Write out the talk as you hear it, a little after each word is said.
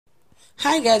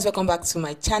Hi guys, welcome back to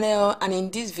my channel, and in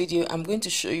this video I'm going to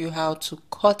show you how to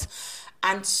cut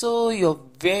and sew your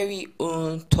very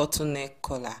own turtleneck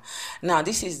collar. Now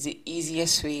this is the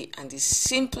easiest way and the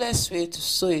simplest way to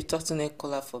sew a turtleneck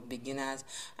collar for beginners,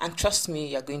 and trust me,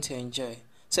 you're going to enjoy.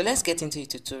 So let's get into the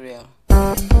tutorial.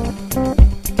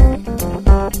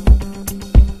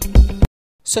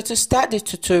 So to start the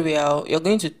tutorial, you're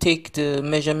going to take the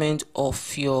measurement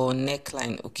of your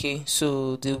neckline, okay?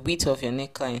 So the width of your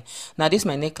neckline. Now this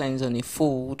my neckline is on a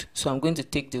fold, so I'm going to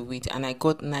take the width, and I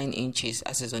got 9 inches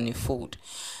as is on a fold.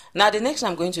 Now the next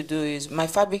I'm going to do is, my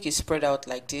fabric is spread out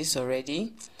like this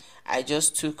already. I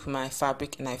just took my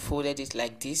fabric and I folded it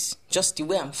like this, just the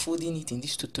way I'm folding it in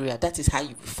this tutorial. That is how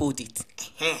you fold it.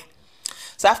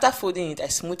 So after folding it, I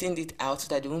smoothened it out so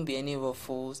that there won't be any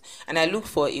ruffles, and I looked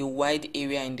for a wide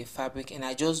area in the fabric and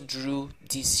I just drew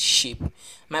this shape.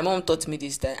 My mom taught me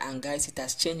this, and guys, it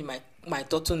has changed my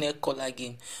turtleneck collar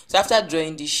again. So after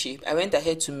drawing this shape, I went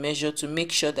ahead to measure to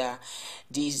make sure that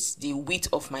the width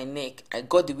of my neck, I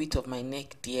got the width of my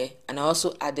neck there, and I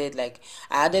also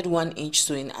added 1 inch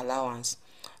sewing allowance.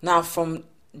 Now from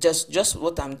just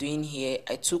what I'm doing here,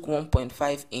 I took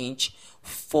 1.5 inch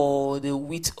for the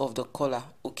width of the collar.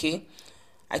 Okay,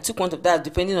 I took one of that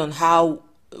depending on how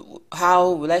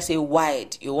will I say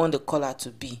wide you want the collar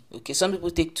to be. Okay, some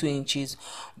people take 2 inches,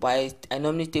 but I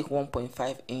normally take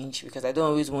 1.5 inch because I don't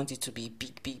always want it to be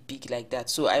big like that.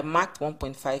 So I marked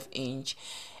 1.5 inch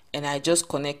and I just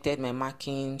connected my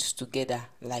markings together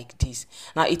like this.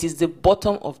 Now it is the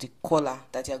bottom of the collar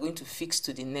that you are going to fix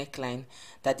to the neckline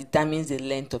that determines the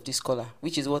length of this collar,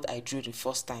 which is what I drew the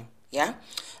first time. Yeah,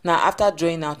 now after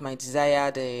drawing out my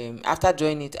desired after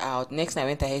drawing it out, next thing I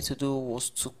went ahead to do was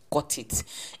to cut it.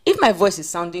 If my voice is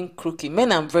sounding crooked,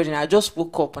 men and brethren, I just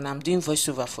woke up and I'm doing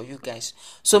voiceover for you guys,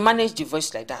 so manage the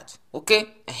voice like that,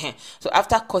 okay? So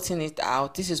after cutting it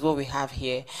out, this is what we have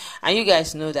here, and you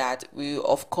guys know that we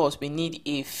need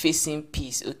a facing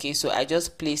piece. Okay, so I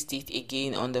just placed it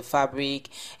again on the fabric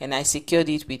and I secured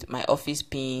it with my office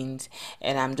pins,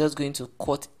 and I'm just going to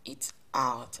cut it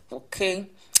out. Okay,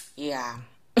 yeah.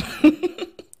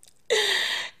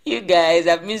 You guys,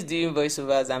 I've missed doing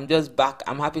voiceovers. I'm just back.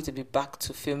 I'm happy to be back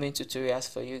to filming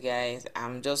tutorials for you guys.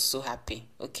 I'm just so happy.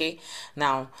 Okay,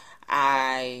 now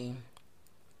I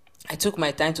took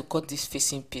my time to cut this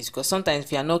facing piece, because sometimes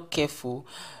if you are not careful,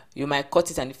 you might cut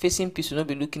it and the facing piece will not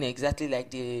be looking exactly like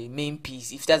the main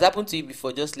piece. If that's happened to you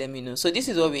before, just let me know. So this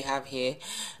is what we have here.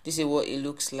 This is what it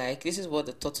looks like. This is what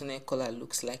the turtleneck collar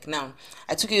looks like. Now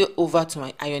I took it over to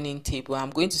my ironing table.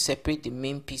 I'm going to separate the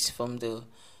main piece from the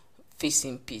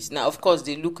facing piece. Now of course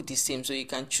they look the same, so you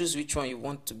can choose which one you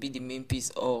want to be the main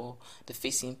piece or the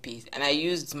facing piece. And I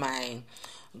used my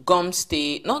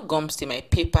my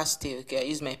paper stay. Okay, I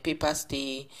used my paper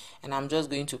stay and I'm just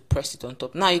going to press it on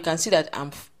top. Now you can see that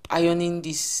I'm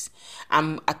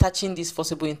attaching this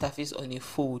forcible interface on a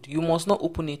fold. You must not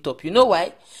open it up. You know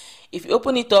why? If you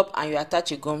open it up and you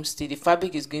attach a gum stay, the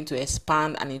fabric is going to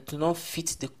expand and it will not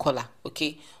fit the collar.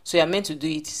 Okay, so you're meant to do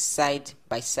it side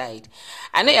by side.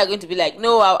 I know you're going to be like,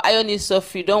 no, our iron is so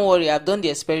free. Don't worry, I've done the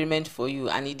experiment for you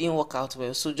and it didn't work out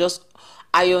well. So just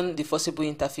iron the forcible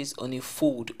interface on a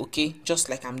fold. Okay, just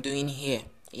like I'm doing here.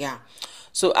 Yeah,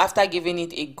 so after giving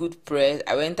it a good press,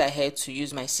 I went ahead to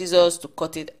use my scissors to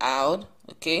cut it out.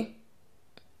 Okay,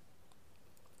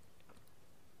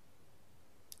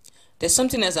 there's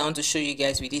something else I want to show you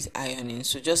guys with this ironing,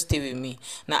 so just stay with me.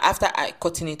 Now after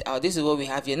cutting it out, this is what we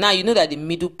have here. Now you know that the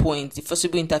middle point, the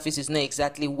forcible interface, is not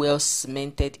exactly well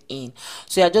cemented in,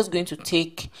 so you're just going to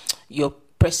take your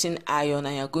pressing iron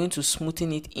and you're going to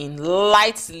smoothen it in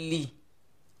lightly.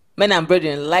 Men and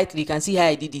brethren, lightly. You can see how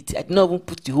I did it. I did not even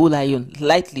put the whole iron,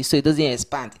 lightly, so it doesn't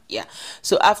expand. Yeah,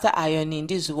 so after ironing,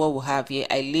 this is what we have here.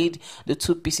 I laid the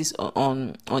two pieces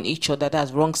on each other,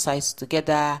 that's wrong sides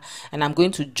together, and I'm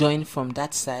going to join from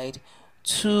that side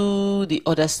to the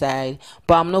other side,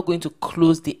 but I'm not going to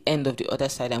close the end of the other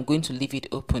side. I'm going to leave it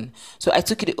open. So I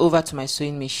took it over to my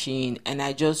sewing machine and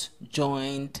I just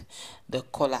joined the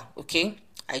collar. Okay,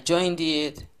 I joined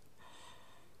it.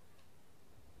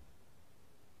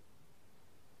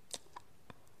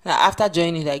 Now after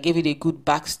joining it, I gave it a good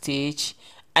back stitch,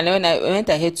 and then I went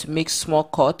ahead to make small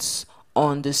cuts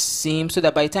on the seam so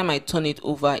that by the time I turn it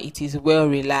over, it is well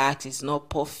relaxed, it's not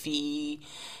puffy,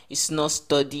 it's not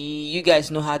sturdy. You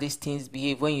guys know how these things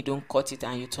behave when you don't cut it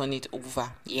and you turn it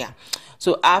over. Yeah,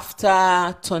 so after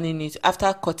cutting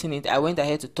it, I went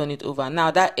ahead to turn it over.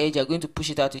 Now that edge, you're going to push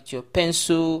it out with your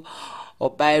pencil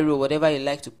or biro, whatever you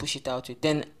like to push it out with.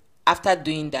 Then after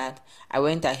doing that, I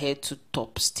went ahead to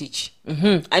top stitch.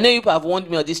 I know you have warned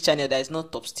me on this channel that it's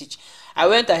not top stitch. I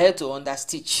went ahead to under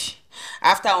stitch.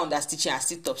 After under stitching, I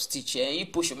still top stitch. You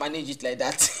push, you manage it like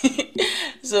that.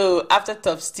 So after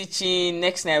top stitching,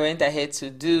 next thing I went ahead to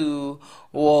do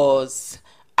was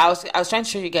I was trying to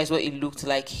show you guys what it looked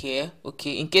like here.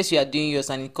 Okay, in case you are doing yours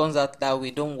and it comes out that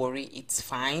way, don't worry, it's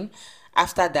fine.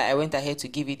 After that, I went ahead to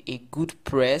give it a good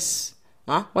press.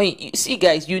 When you see,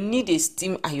 guys, you need a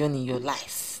steam iron in your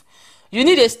life. You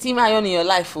need a steam iron in your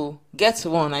life. Oh, get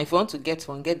one. And if you want to get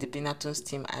one, get the Binaton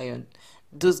steam iron.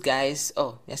 Those guys,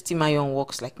 oh, their steam iron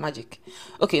works like magic.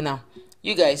 Okay, now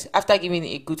you guys, after giving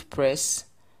it a good press,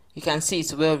 you can see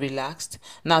it's well relaxed.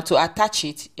 Now to attach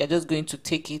it, you're just going to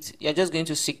take it, you're just going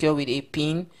to secure with a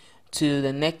pin to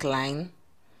the neckline,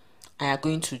 and you're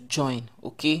going to join.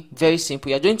 Okay, very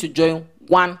simple. You're going to join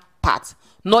one part,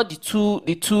 not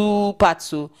the two parts.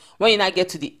 So when you now get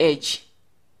to the edge,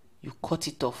 you cut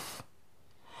it off.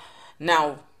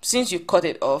 Now since you cut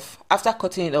it off, after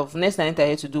cutting it off, next thing I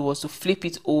had to do was to flip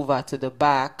it over to the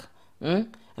back,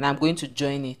 and I'm going to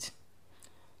join it.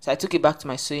 So I took it back to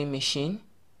my sewing machine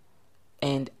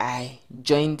and I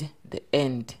joined the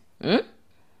end.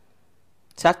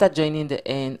 So after joining the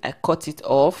end, I cut it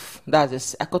off. I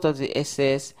cut off the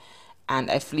excess and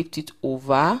I flipped it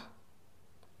over.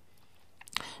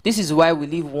 This is why we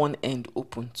leave one end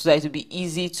open, so that it will be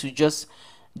easy to just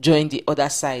join the other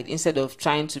side instead of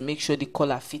trying to make sure the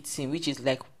collar fits in, which is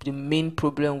like the main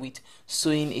problem with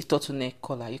sewing a turtleneck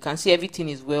collar. You can see everything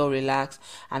is well relaxed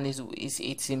and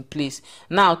it's in place.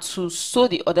 Now to sew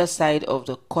the other side of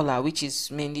the collar, which is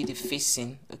mainly the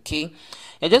facing, okay,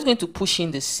 you're just going to push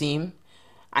in the seam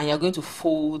and you're going to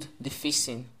fold the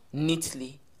facing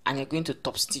neatly and you're going to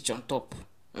top stitch on top.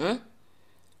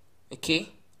 Okay,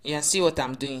 you can see what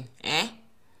I'm doing.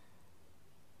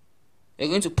 You're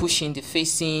going to push in the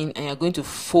facing and you're going to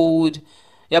fold.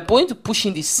 You're going to push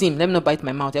in the seam. Let me not bite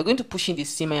my mouth. You're going to push in the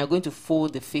seam and you're going to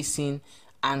fold the facing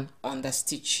and under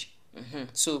stitch.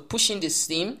 So push in the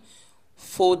seam,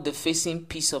 fold the facing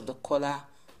piece of the collar,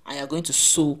 and you're going to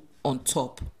sew on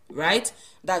top. Right?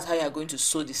 That's how you're going to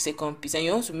sew the second piece. And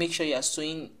you want to make sure you're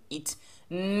sewing it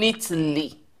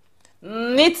neatly.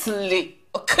 Neatly.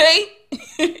 Okay?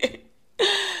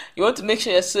 You want to make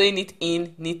sure you're sewing it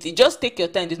in neatly. Just take your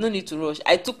time. There's no need to rush.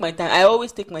 I took my time. I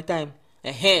always take my time.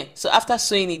 So after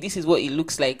sewing it, this is what it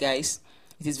looks like, guys.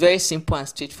 It is very simple and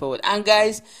straightforward. And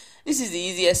guys, this is the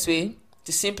easiest way,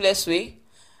 the simplest way,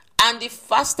 and the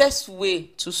fastest way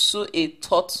to sew a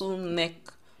turtleneck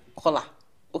collar.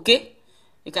 Okay?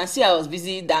 You can see I was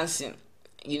busy dancing.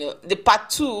 The part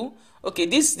 2. Okay,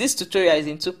 this tutorial is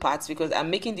in 2 parts because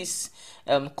I'm making this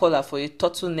collar for a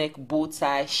turtleneck bow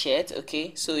tie shirt.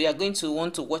 Okay, so you are going to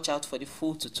want to watch out for the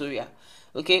full tutorial,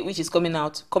 okay, which is coming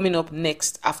up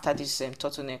next after this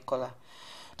turtleneck collar.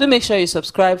 Do make sure you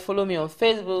subscribe, follow me on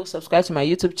Facebook, subscribe to my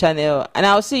YouTube channel, and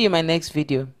I'll see you in my next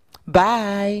video.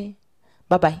 Bye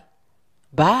bye.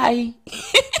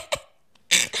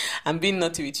 I'm being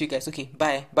naughty with you guys. Okay,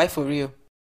 bye for real.